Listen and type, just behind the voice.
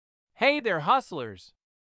Hey there, hustlers!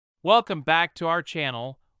 Welcome back to our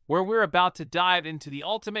channel, where we're about to dive into the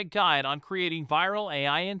ultimate guide on creating viral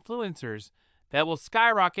AI influencers that will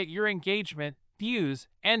skyrocket your engagement, views,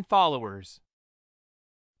 and followers.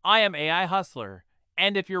 I am AI Hustler,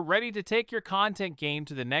 and if you're ready to take your content game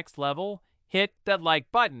to the next level, hit that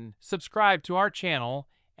like button, subscribe to our channel,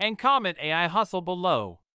 and comment AI Hustle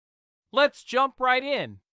below. Let's jump right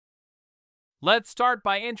in. Let's start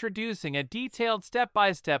by introducing a detailed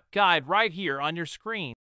step-by-step guide right here on your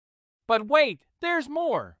screen. But wait, there's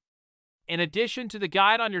more! In addition to the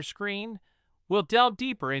guide on your screen, we'll delve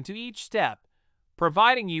deeper into each step,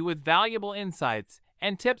 providing you with valuable insights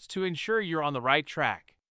and tips to ensure you're on the right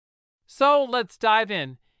track. So let's dive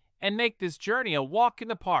in and make this journey a walk in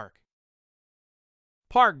the park.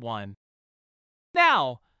 Part 1.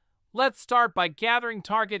 Now, let's start by gathering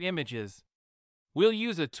target images. We'll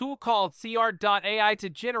use a tool called crd.ai to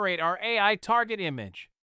generate our AI target image.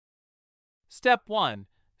 Step 1.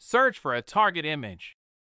 Search for a target image.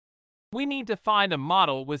 We need to find a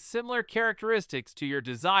model with similar characteristics to your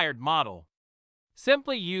desired model.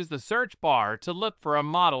 Simply use the search bar to look for a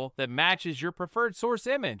model that matches your preferred source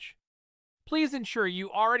image. Please ensure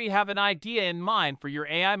you already have an idea in mind for your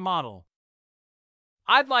AI model.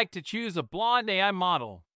 I'd like to choose a blonde AI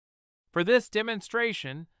model. For this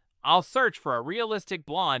demonstration, I'll search for a realistic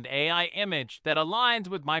blonde AI image that aligns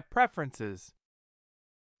with my preferences.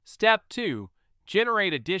 Step 2.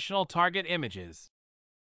 Generate additional target images.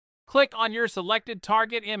 Click on your selected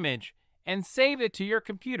target image and save it to your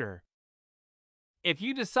computer. If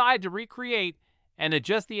you decide to recreate and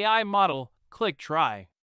adjust the AI model, click Try.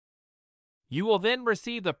 You will then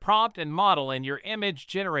receive the prompt and model in your image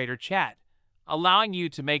generator chat, allowing you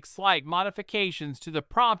to make slight modifications to the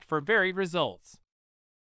prompt for varied results.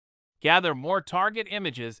 Gather more target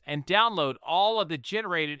images and download all of the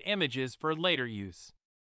generated images for later use.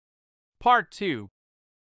 Part 2.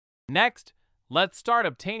 Next, let's start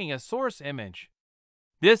obtaining a source image.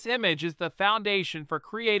 This image is the foundation for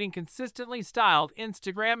creating consistently styled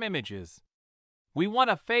Instagram images. We want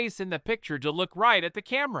a face in the picture to look right at the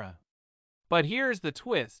camera. But here's the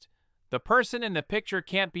twist. The person in the picture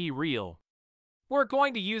can't be real. We're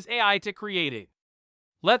going to use AI to create it.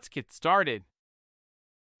 Let's get started.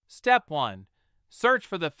 Step 1. Search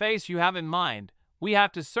for the face you have in mind. We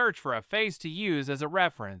have to search for a face to use as a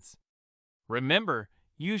reference. Remember,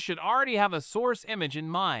 you should already have a source image in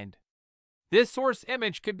mind. This source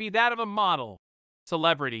image could be that of a model,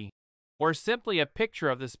 celebrity, or simply a picture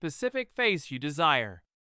of the specific face you desire.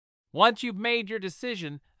 Once you've made your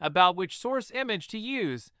decision about which source image to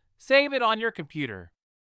use, save it on your computer.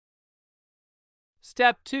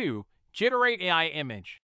 Step 2. Generate AI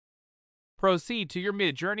image. Proceed to your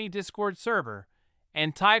Midjourney Discord server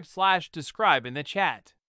and type /describe in the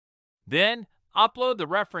chat. Then, upload the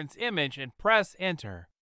reference image and press Enter.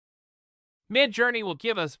 Midjourney will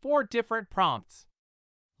give us 4 different prompts.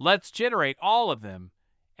 Let's generate all of them,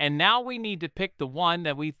 and now we need to pick the one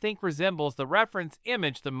that we think resembles the reference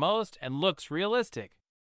image the most and looks realistic.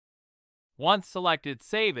 Once selected,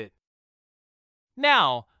 save it.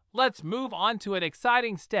 Now, let's move on to an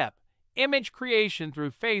exciting step: image creation through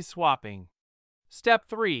face swapping. Step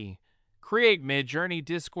 3. Create Midjourney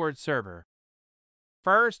Discord server.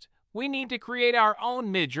 First, we need to create our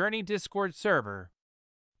own Midjourney Discord server.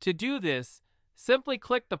 To do this, simply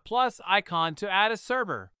click the plus icon to add a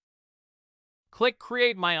server. Click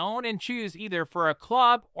Create My Own and choose either for a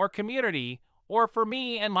club or community or for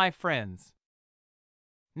me and my friends.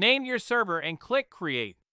 Name your server and click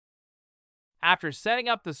Create. After setting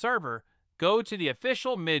up the server, go to the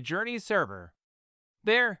official Midjourney server.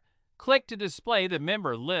 There, click to display the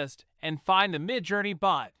member list and find the Midjourney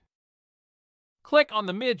bot. Click on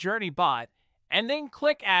the Midjourney bot and then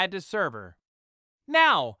click Add to Server.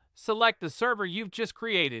 Now, select the server you've just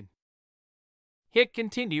created. Hit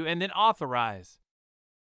Continue and then Authorize.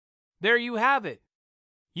 There you have it.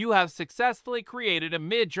 You have successfully created a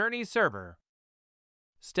Midjourney server.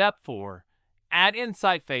 Step 4. Add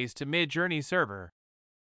Insight Face to Midjourney server.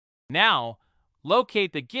 Now,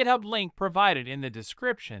 locate the GitHub link provided in the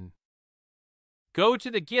description. Go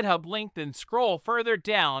to the GitHub link, then scroll further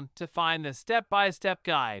down to find the step-by-step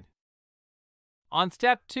guide. On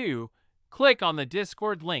Step 2, click on the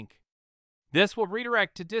Discord link. This will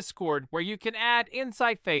redirect to Discord, where you can add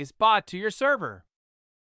Insight Face bot to your server.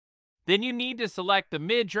 Then you need to select the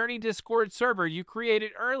Midjourney Discord server you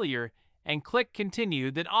created earlier and click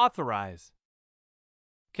Continue, then Authorize.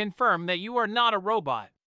 Confirm that you are not a robot.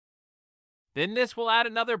 Then this will add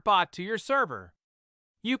another bot to your server.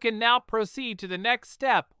 You can now proceed to the next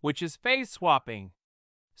step, which is face swapping.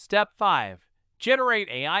 Step 5. Generate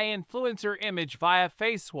AI influencer image via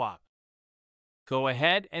face swap. Go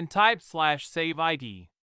ahead and type /save ID.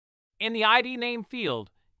 In the ID name field,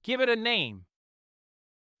 give it a name.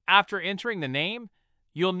 After entering the name,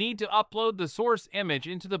 you'll need to upload the source image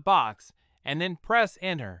into the box and then press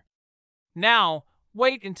enter. Now,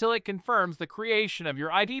 wait until it confirms the creation of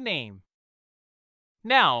your ID name.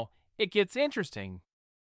 Now, it gets interesting.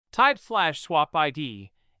 Type /swap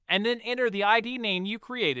ID and then enter the ID name you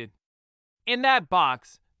created. In that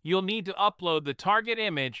box, you'll need to upload the target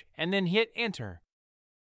image and then hit enter.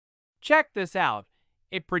 Check this out.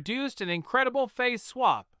 It produced an incredible face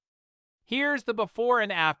swap. Here's the before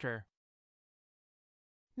and after.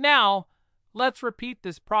 Now, let's repeat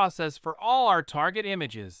this process for all our target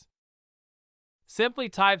images. Simply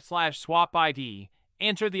type /swap ID,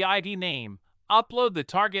 enter the ID name, upload the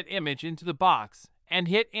target image into the box, and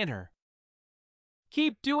hit enter.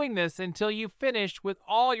 Keep doing this until you've finished with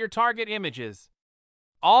all your target images.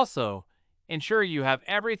 Also, ensure you have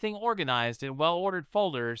everything organized in well-ordered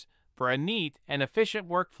folders for a neat and efficient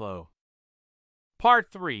workflow. Part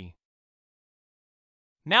 3.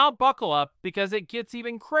 Now buckle up because it gets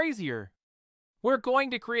even crazier. We're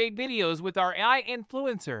going to create videos with our AI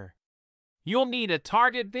influencer. You'll need a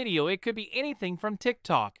target video. It could be anything from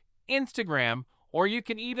TikTok, Instagram, or you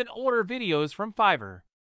can even order videos from Fiverr.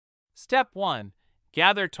 Step 1.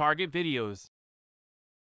 Gather target videos.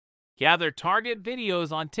 Gather target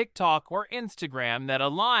videos on TikTok or Instagram that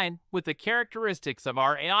align with the characteristics of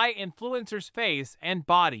our AI influencer's face and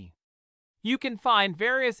body. You can find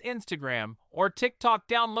various Instagram or TikTok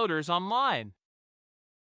downloaders online.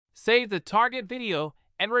 Save the target video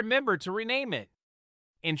and remember to rename it.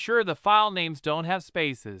 Ensure the file names don't have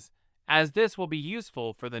spaces, as this will be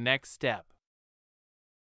useful for the next step.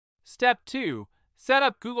 Step 2. Set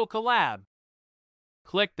up Google Colab.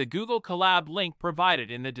 Click the Google Colab link provided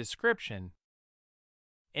in the description.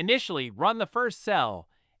 Initially, run the first cell,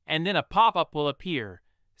 and then a pop-up will appear.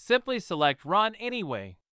 Simply select Run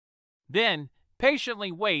Anyway. Then,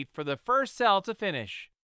 patiently wait for the first cell to finish.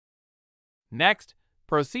 Next,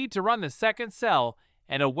 proceed to run the second cell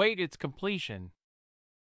and await its completion.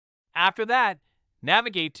 After that,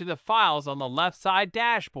 navigate to the files on the left side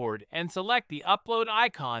dashboard and select the upload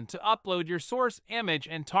icon to upload your source image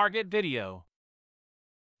and target video.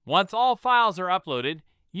 Once all files are uploaded,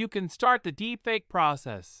 you can start the deepfake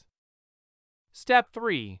process. Step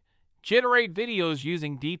 3. Generate videos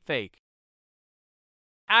using deepfake.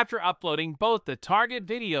 After uploading both the target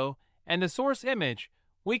video and the source image,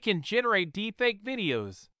 we can generate deepfake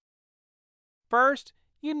videos. First,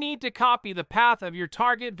 you need to copy the path of your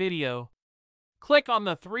target video. Click on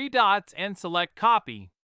the 3 dots and select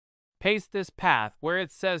Copy. Paste this path where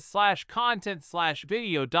it says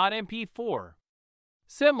 /content/video.mp4.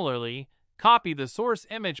 Similarly, copy the source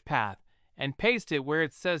image path and paste it where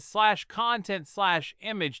it says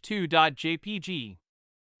 /content/image2.jpg.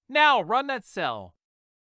 Now run that cell.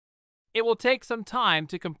 It will take some time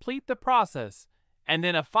to complete the process, and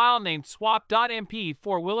then a file named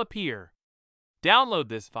swap.mp4 will appear. Download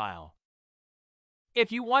this file.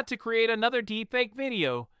 If you want to create another deepfake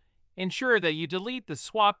video, ensure that you delete the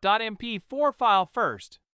swap.mp4 file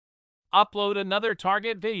first. Upload another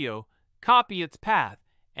target video, copy its path,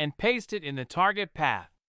 and paste it in the target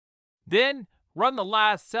path. Then, run the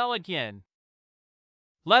last cell again.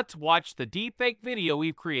 Let's watch the deepfake video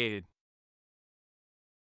we've created.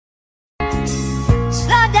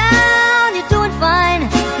 Slow down, you're doing fine.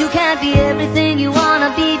 You can't be everything you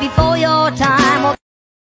wanna be before your time.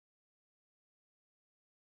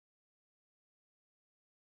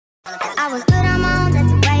 I was good on my own, that's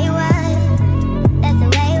the way it was. That's the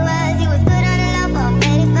way it was. You was good on the love for a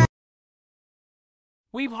faded fun.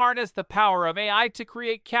 We've harnessed the power of AI to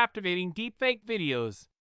create captivating deepfake videos.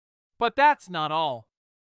 But that's not all.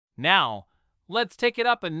 Now, let's take it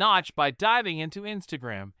up a notch by diving into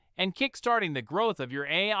Instagram and kickstarting the growth of your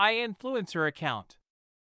AI influencer account.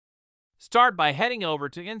 Start by heading over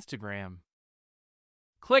to Instagram.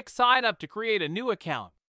 Click Sign Up to create a new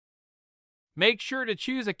account. Make sure to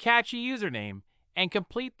choose a catchy username and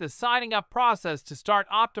complete the signing up process to start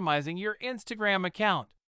optimizing your Instagram account.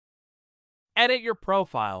 Edit your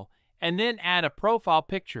profile and then add a profile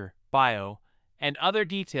picture, bio, and other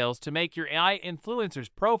details to make your AI influencer's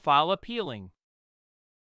profile appealing.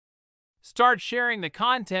 Start sharing the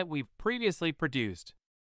content we've previously produced.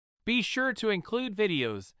 Be sure to include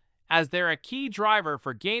videos, as they're a key driver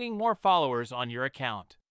for gaining more followers on your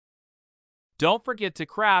account. Don't forget to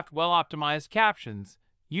craft well-optimized captions,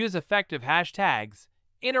 use effective hashtags,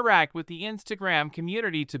 interact with the Instagram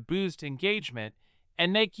community to boost engagement,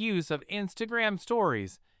 and make use of Instagram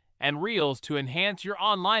stories and reels to enhance your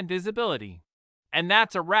online visibility. And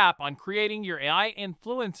that's a wrap on creating your AI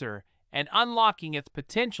influencer and unlocking its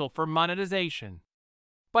potential for monetization.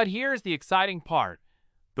 But here's the exciting part.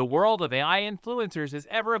 The world of AI influencers is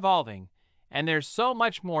ever evolving, and there's so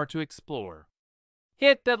much more to explore.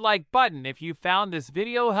 Hit that like button if you found this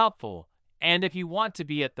video helpful, and if you want to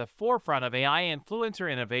be at the forefront of AI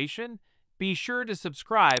influencer innovation, be sure to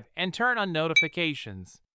subscribe and turn on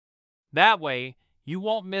notifications. That way, you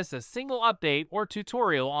won't miss a single update or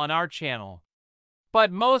tutorial on our channel.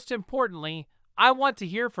 But most importantly, I want to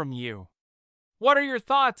hear from you. What are your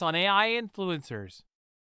thoughts on AI influencers?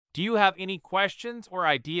 Do you have any questions or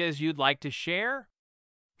ideas you'd like to share?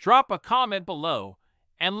 Drop a comment below,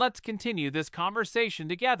 and let's continue this conversation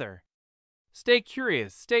together. Stay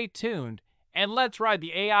curious, stay tuned, and let's ride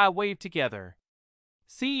the AI wave together.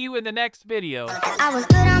 See you in the next video. I was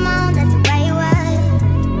good, I'm on,